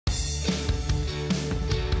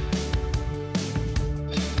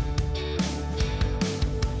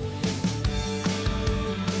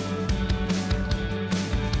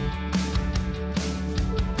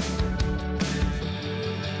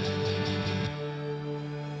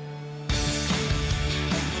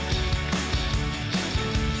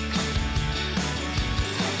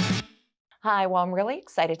Hi, well, I'm really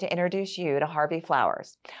excited to introduce you to Harvey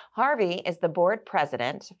Flowers. Harvey is the board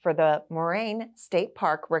president for the Moraine State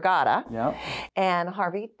Park Regatta. Yep. And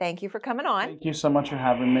Harvey, thank you for coming on. Thank you so much for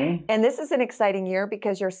having me. And this is an exciting year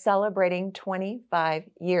because you're celebrating 25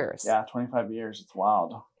 years. Yeah, 25 years. It's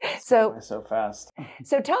wild. It's So fast.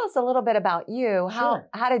 So tell us a little bit about you. Sure.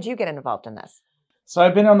 How did you get involved in this? So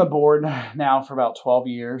I've been on the board now for about 12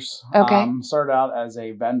 years. Okay. Started out as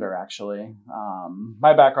a vendor, actually.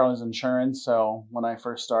 My background is insurance. So when I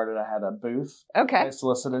first started, I had a booth. Okay. I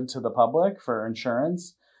solicited to the public for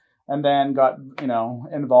insurance and then got,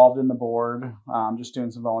 involved in the board, just doing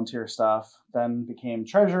some volunteer stuff, then became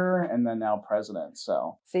treasurer and then now president.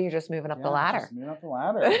 So you're just moving up the ladder. Just moving up the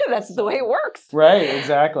ladder. That's the way it works. Right,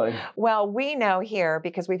 exactly. Well, we know here,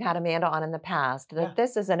 because we've had Amanda on in the past, that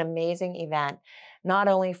this is an amazing event, not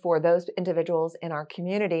only for those individuals in our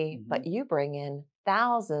community, but you bring in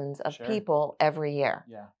thousands of people every year.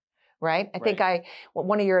 Yeah. Right? I think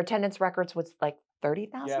one of your attendance records was like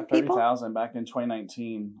 30,000 people? 30,000 back in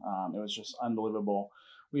 2019. It was just unbelievable.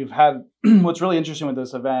 We've had, what's really interesting with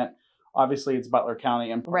this event, obviously it's Butler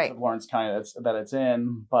County and parts of Lawrence County that it's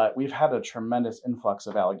in, but we've had a tremendous influx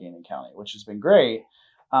of Allegheny County, which has been great.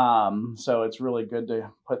 So it's really good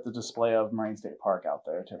to put the display of Moraine State Park out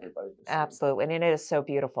there to everybody to see. Absolutely. And it is so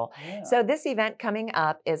beautiful. Yeah. So this event coming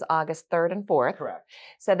up is August 3rd and 4th. Correct.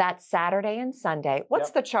 So that's Saturday and Sunday.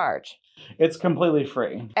 What's the charge? It's completely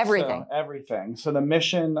free. Everything. So, everything. So the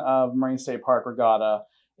mission of Moraine State Park Regatta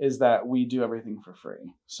is that we do everything for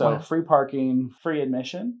free. So free parking, free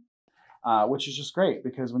admission. Which is just great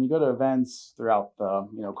because when you go to events throughout the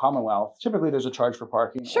Commonwealth, typically there's a charge for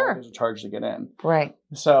parking. Or there's a charge to get in. Right.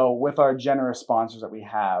 So with our generous sponsors that we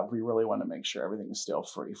have, we really want to make sure everything is still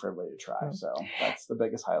free for everybody to try. So that's the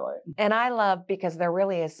biggest highlight. And I love because there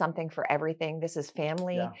really is something for everything. This is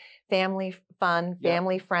family fun,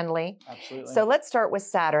 family friendly. Absolutely. So let's start with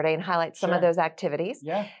Saturday and highlight some of those activities.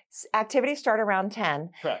 Yeah. Activities start around 10.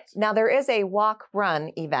 Correct. Now there is a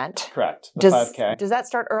walk-run event. Correct. The 5K. Does that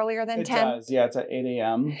start earlier than 10? It does. Yeah, it's at 8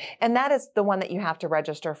 a.m. And that is the one that you have to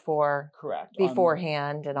register for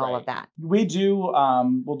beforehand and all of that. We do,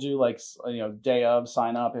 we'll do like, day of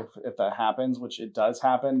sign up if that happens, which it does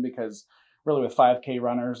happen because really with 5K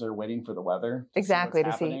runners, they're waiting for the weather. Exactly,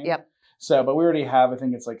 to see. Yep. So, but we already have, I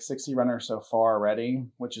think it's like 60 runners so far already,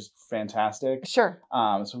 which is fantastic. Sure.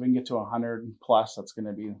 So if we can get to 100 plus, that's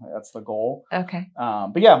the goal. Okay.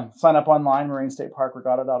 But yeah, sign up online,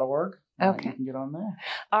 MoraineStateParkRegatta.org. Okay. You can get on there.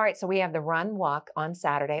 All right. So we have the run walk on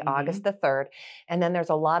Saturday, August the 3rd. And then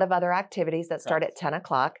there's a lot of other activities that start at 10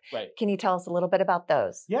 o'clock. Right. Can you tell us a little bit about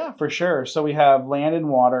those? Yeah, for sure. So we have land and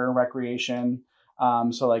water recreation.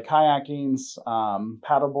 So like kayaking,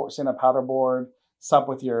 paddleboard, stand-up paddleboard, sup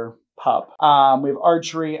with your pup. We have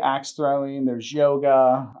archery, axe throwing. There's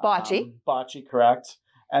yoga. Bocce. Bocce, correct.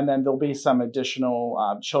 And then there'll be some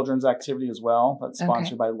additional children's activity as well. That's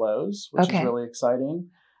sponsored by Lowe's, which is really exciting.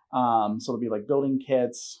 So it'll be like building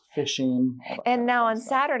kits, fishing. And now on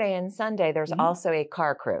Saturday and Sunday, there's also a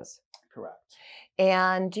car cruise. Correct.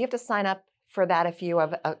 And do you have to sign up for that if you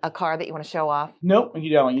have a car that you want to show off? Nope, you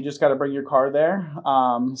don't. You just got to bring your car there.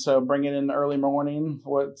 So bring it in the early morning.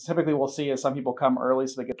 What typically we'll see is some people come early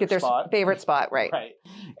so they get their spot. Favorite spot, right. Right.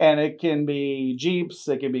 And it can be Jeeps,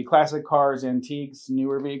 it can be classic cars, antiques,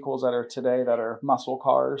 newer vehicles that are muscle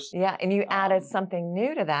cars. Yeah, and you added something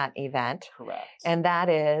new to that event. Correct. And that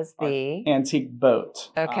is the antique boat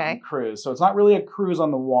cruise. So it's not really a cruise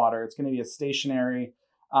on the water. It's going to be a stationary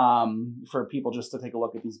for people just to take a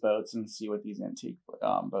look at these boats and see what these antique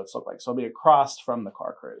boats look like. So it'll be across from the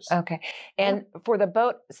car cruise. Okay. And for the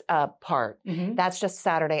boat part, that's just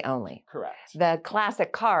Saturday only. Correct. The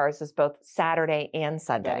classic cars is both Saturday and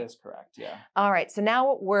Sunday. That is correct, yeah. All right. So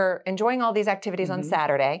now we're enjoying all these activities on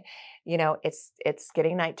Saturday. It's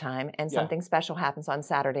getting nighttime and something special happens on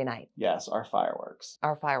Saturday night. Yes, our fireworks.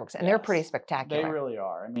 And they're pretty spectacular. They really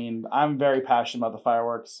are. I mean, I'm very passionate about the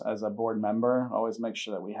fireworks as a board member. I always make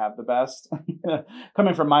sure that we have the best.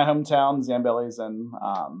 Coming from my hometown, Zambelli's and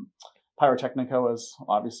Pyrotechnico is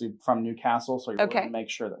obviously from Newcastle, so you really want to make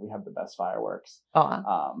sure that we have the best fireworks.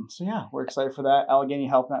 So yeah, we're excited for that. Allegheny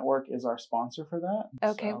Health Network is our sponsor for that.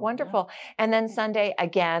 Okay, wonderful. Yeah. And then Sunday,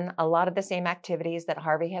 again, a lot of the same activities that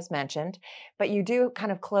Harvey has mentioned, but you do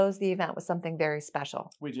kind of close the event with something very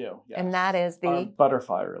special. We do, yes. And that is our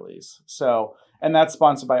butterfly release. And that's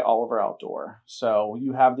sponsored by Oliver Outdoor. So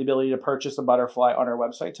you have the ability to purchase a butterfly on our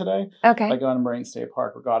website today. Okay. By going to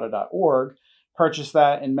MoraineStateParkRegatta.org. purchase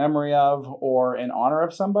that in memory of or in honor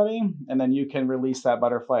of somebody, and then you can release that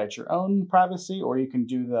butterfly at your own privacy, or you can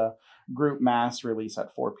do the group mass release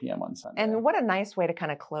at 4 p.m. on Sunday. And what a nice way to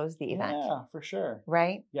kind of close the event. Yeah, for sure.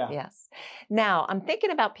 Right? Yeah. Yes. Now, I'm thinking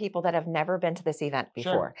about people that have never been to this event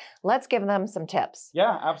before. Sure. Let's give them some tips.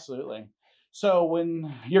 Yeah, absolutely. So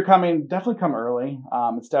when you're coming, definitely come early.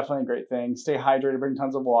 It's definitely a great thing. Stay hydrated, bring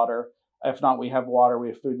tons of water. If not, we have water. We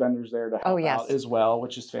have food vendors there to help out as well,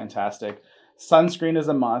 which is fantastic. Sunscreen is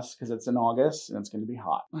a must because it's in August and it's going to be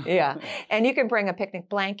hot. Yeah. And you can bring a picnic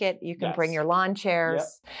blanket. You can bring your lawn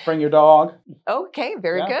chairs. Yep. Bring your dog. Okay.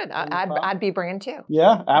 Very good. I'd be bringing two.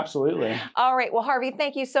 Yeah, absolutely. All right. Well, Harvey,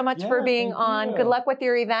 thank you so much for being on. Good luck with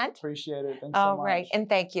your event. Appreciate it. Thanks so much. All right. And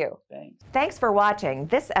thank you. Thanks. Thanks for watching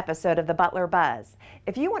this episode of the Butler Buzz.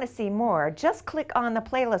 If you want to see more, just click on the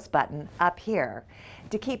playlist button up here.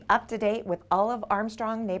 To keep up to date with all of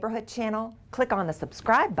Armstrong Neighborhood Channel, click on the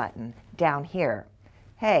subscribe button down here.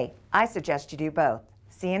 Hey, I suggest you do both.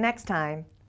 See you next time.